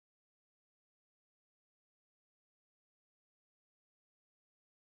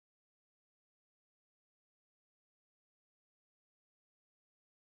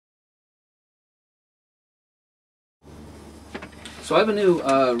So I have a new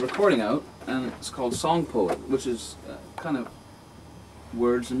recording out, and it's called Songpoet, which is kind of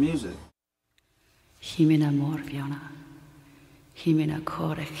words and music. Himina morviona, himina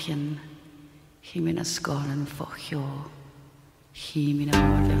korechen, himina skoren fochjo, himina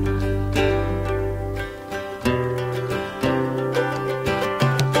morviona.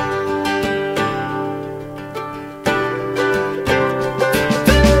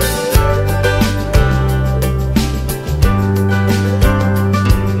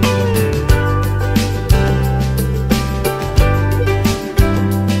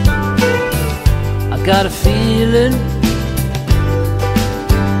 Got a feeling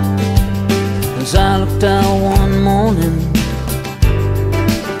as I looked out one morning,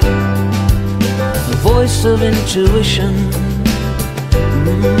 the voice of intuition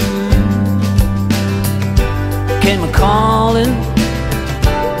came a-calling.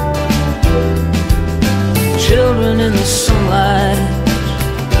 Children in the sunlight,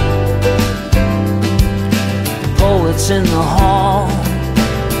 poets in the hall,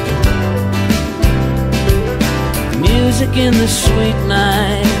 music in the sweet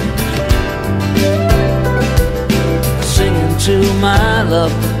night, singing to my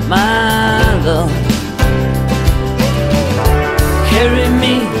love, my love. Carry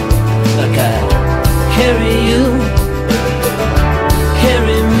me like I carry you,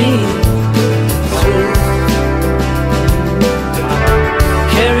 carry me through.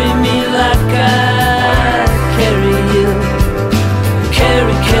 Carry me like I carry you,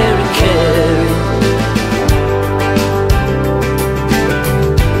 carry, carry, carry.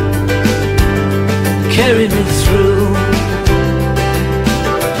 Carry me through.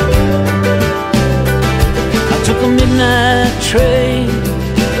 I took a midnight train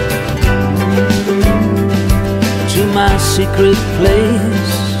to my secret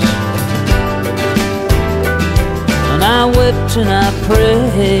place, and I wept and I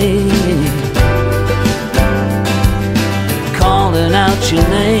prayed, calling out your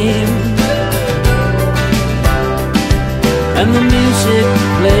name, and the music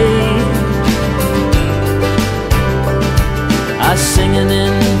played. I was singing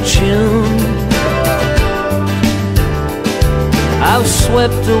in tune. I was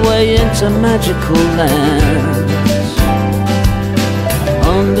swept away into magical lands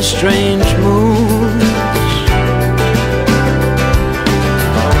under strange moons.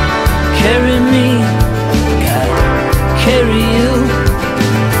 Carry me, God, carry you,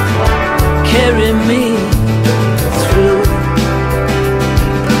 carry me through.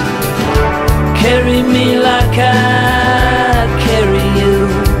 Carry me like I carry you,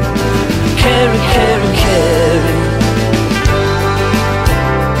 carry, carry, carry.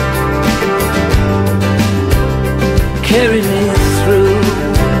 Carry me through.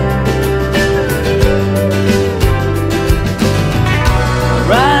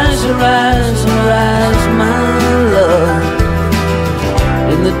 Rise, arise, arise, my love,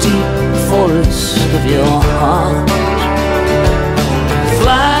 in the deep forest of your heart.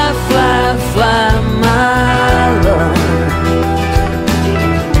 Fly, fly, fly, my love.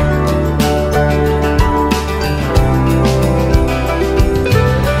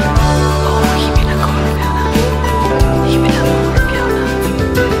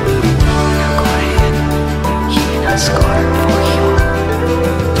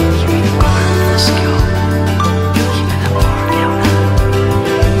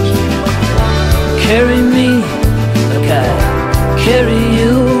 Carry me like I carry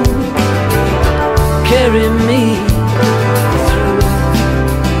you, carry me through.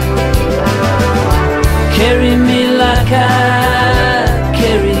 Carry me like I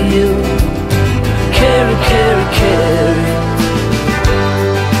carry you, carry, carry, carry.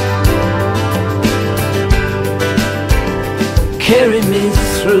 Carry me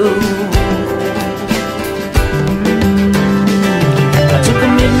through. I took a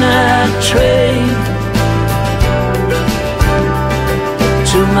midnight train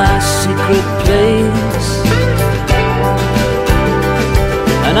to my secret place,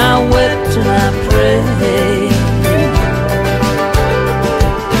 and I wept and I prayed,